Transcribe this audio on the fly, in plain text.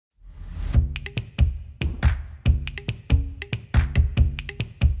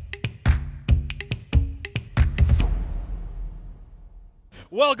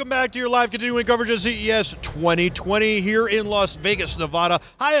Welcome back to your live continuing coverage of CES 2020 here in Las Vegas, Nevada,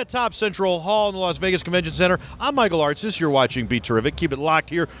 high atop Central Hall in the Las Vegas Convention Center. I'm Michael Artsis. You're watching BeTerrific. Keep it locked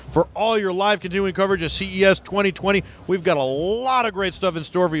here for all your live continuing coverage of CES 2020. We've got a lot of great stuff in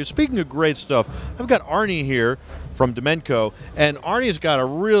store for you. Speaking of great stuff, I've got Arne here from Dimenco, and Arne's got a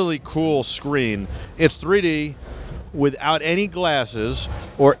really cool screen. It's 3D. Without any glasses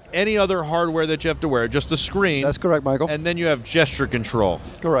or any other hardware that you have to wear, just the screen. That's correct, Michael. And then you have gesture control.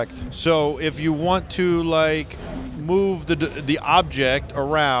 Correct. So if you want to like move the object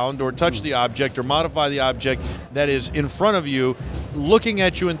around or touch the object or modify the object that is in front of you, looking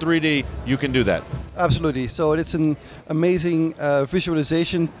at you in 3D, you can do that. Absolutely. So it's an amazing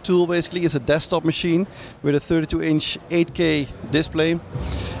visualization tool, basically. It's a desktop machine with a 32-inch 8K display.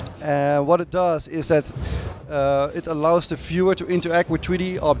 What it does is that it allows the viewer to interact with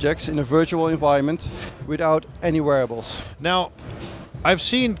 3D objects in a virtual environment without any wearables. Now, I've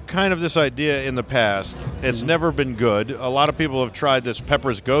seen kind of this idea in the past. It's never been good. A lot of people have tried this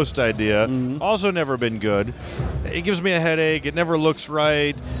Pepper's Ghost idea. Also never been good. It gives me a headache. It never looks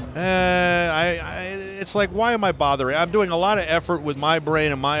right. It's like, why am I bothering? I'm doing a lot of effort with my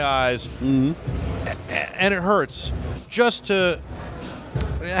brain and my eyes, and it hurts just to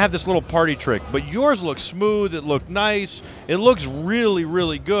have this little party trick. But yours looks smooth, it looked nice, it looks really,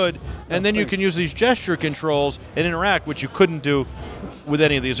 really good, and then you can use these gesture controls and interact, which you couldn't do with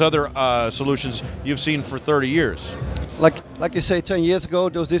any of these other solutions you've seen for 30 years. Like you say, 10 years ago,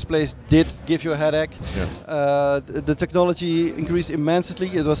 those displays did give you a headache. Yeah. The technology increased immensely.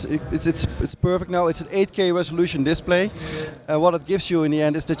 It's perfect now. It's an 8K resolution display. What it gives you in the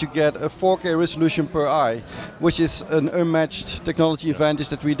end is that you get a 4K resolution per eye, which is an unmatched technology advantage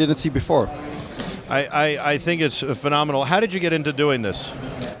that we didn't see before. I think it's phenomenal. How did you get into doing this?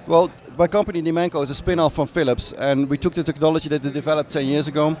 Well, my company Dimenco is a spin-off from Philips, and we took the technology that they developed 10 years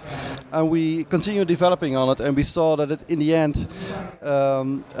ago and we continued developing on it, and we saw that it in the end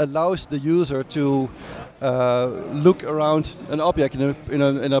allows the user to look around an object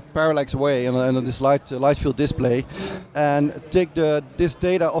in a parallax way in this light field display, and take this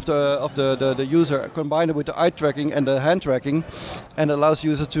data of the user, combine it with the eye tracking and the hand tracking, and allows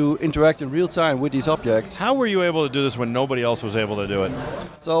user to interact in real time with these objects. How were you able to do this when nobody else was able to do it?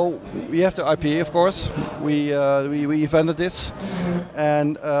 So we have the IP, of course. We invented this,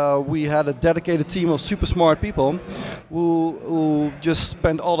 and we had a dedicated team of super smart people who just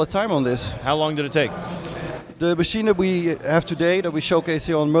spent all the time on this. How long did it take? The machine that we have today, that we showcase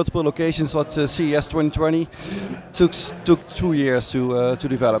here on multiple locations at CES 2020, took 2 years to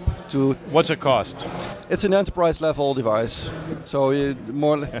develop. What's it cost? It's an enterprise level device, so you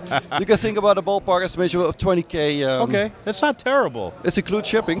can think about a ballpark estimation of 20K. Okay, that's not terrible. It includes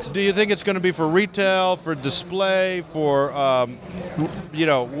shipping. Do you think it's going to be for retail, for display, for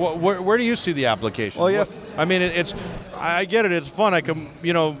where do you see the application? Oh yeah. I mean, I get it. It's fun. I can,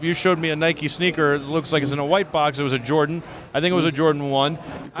 you showed me a Nike sneaker. It looks like it's in a white box. It was a Jordan. I think it was a Jordan 1.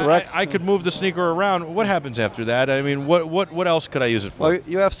 Correct. I could move the sneaker around. What happens after that? I mean, what else could I use it for? Well,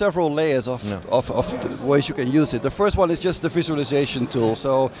 you have several layers of ways you can use it. The first one is just the visualization tool.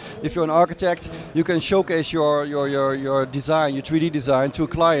 So if you're an architect, you can showcase your design, your 3D design, to a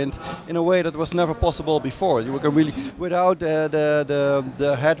client in a way that was never possible before. You can really, without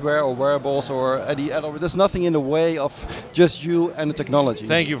the hardware or wearables or any other, there's nothing in the way of just you and the technology.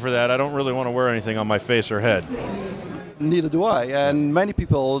 Thank you for that. I don't really want to wear anything on my face or head. Neither do I, and many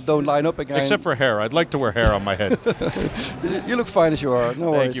people don't line up again. Except for hair. I'd like to wear hair on my head. You look fine as you are.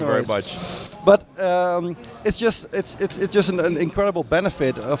 No worries. Thank you very much. But it's just an incredible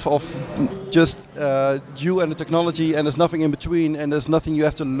benefit of just you and the technology, and there's nothing in between, and there's nothing you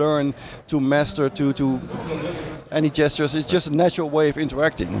have to learn to master to any gestures. It's just a natural way of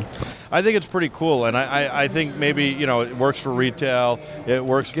interacting. I think it's pretty cool, and I think maybe it works for retail. It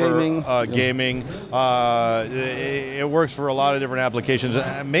works gaming, for gaming. It works for a lot of different applications,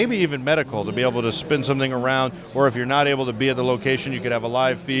 maybe even medical, to be able to spin something around, or if you're not able to be at the location, you could have a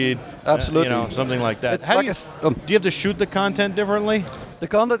live feed. Absolutely. Something like that. How do you have to shoot the content differently? The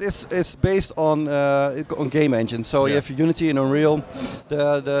content is based on game engine. So you have Unity and Unreal.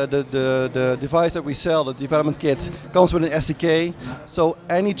 The device that we sell, the development kit, comes with an SDK. So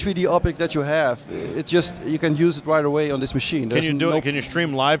any 3D object that you have, you can use it right away on this machine. Can you do it? Can you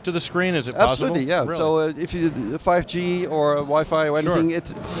stream live to the screen? Is it possible? Absolutely, yeah. Really? So if you 5G or Wi-Fi or anything,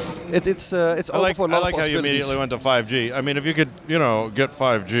 it's open for a lot of possibilities. I like how you immediately went to 5G. I mean, if you could, get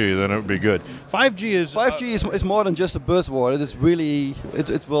 5G, then it would be good. 5G is more than just a buzzword. It is really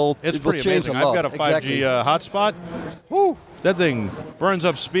it will It's it will pretty change amazing. a lot. I've got a 5G hotspot. Woo! That thing burns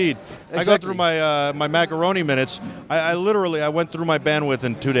up speed. Exactly. I go through my macaroni minutes. I literally went through my bandwidth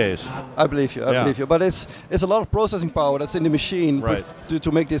in 2 days. I believe you. I believe you. But it's a lot of processing power that's in the machine Right.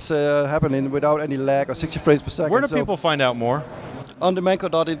 to make this happen without any lag or 60 frames per second. Where do people find out more? On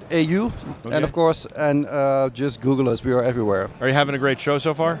Dimenco.eu, and of course, just Google us. We are everywhere. Are you having a great show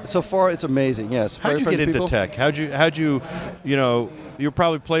so far? So far, it's amazing. Yes. How'd you get into tech? How'd you, you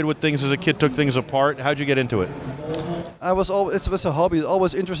probably played with things as a kid, took things apart. How'd you get into it? It was a hobby.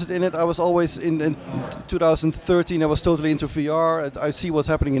 Always interested in it. I was always in 2013. I was totally into VR. I see what's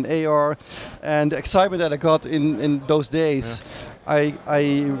happening in AR, and the excitement that I got in those days. Yeah.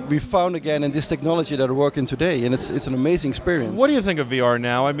 We found again in this technology that are working today, and it's an amazing experience. What do you think of VR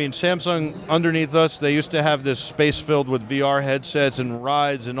now? I mean, Samsung underneath us, they used to have this space filled with VR headsets and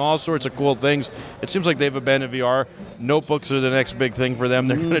rides and all sorts of cool things. It seems like they've abandoned VR. Notebooks are the next big thing for them.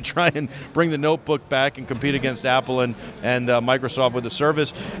 They're going to try and bring the notebook back and compete against Apple and Microsoft with the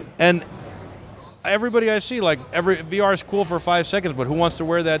Surface. And everybody I see, VR is cool for 5 seconds, but who wants to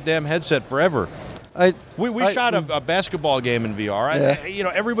wear that damn headset forever? We shot a basketball game in VR.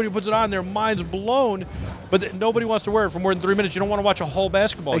 Yeah. Everybody puts it on, their mind's blown, but nobody wants to wear it for more than 3 minutes. You don't want to watch a whole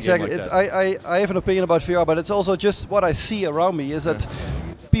basketball game like that. I have an opinion about VR, but it's also just what I see around me is that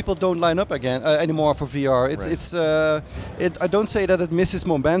people don't line up anymore for VR. I don't say that it misses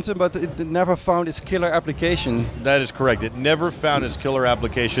momentum, but it never found its killer application. That is correct. It never found its killer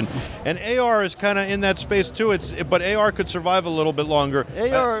application, and AR is kind of in that space too. But AR could survive a little bit longer.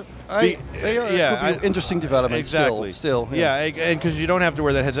 AR could be interesting development. Exactly. Still. Yeah, and because you don't have to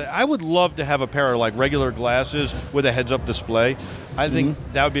wear that headset. I would love to have a pair of regular glasses with a heads-up display. I think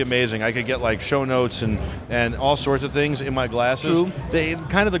that would be amazing. I could get show notes and all sorts of things in my glasses. True.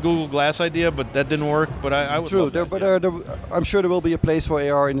 Kind of the Google Glass idea, but that didn't work. But I would. True. Love that, I'm sure there will be a place for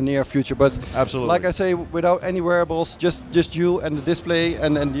AR in the near future. But absolutely, like I say, without any wearables, just you and the display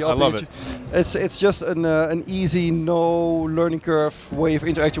and the. I love it. It's just an easy, no learning curve way of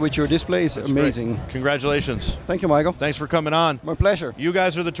interacting with your display. It's amazing. Great. Congratulations. Thank you, Michael. Thanks for coming on. My pleasure. You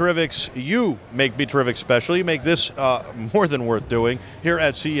guys are the Terrifics. You make BeTerrific special. You make this more than worth doing here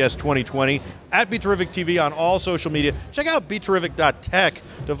at CES 2020 at BeTerrific TV on all social media. Check out BeTerrific.tech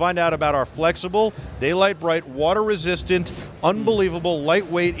to find out about our flexible, daylight bright, water resistant, unbelievable,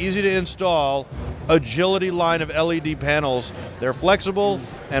 lightweight, easy to install agility line of LED panels. They're flexible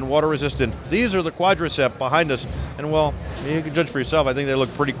and water resistant. These are the quadricep behind us, and well, you can judge for yourself. I think they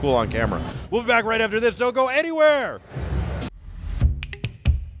look pretty cool on camera. We'll be back right after this. Don't go anywhere.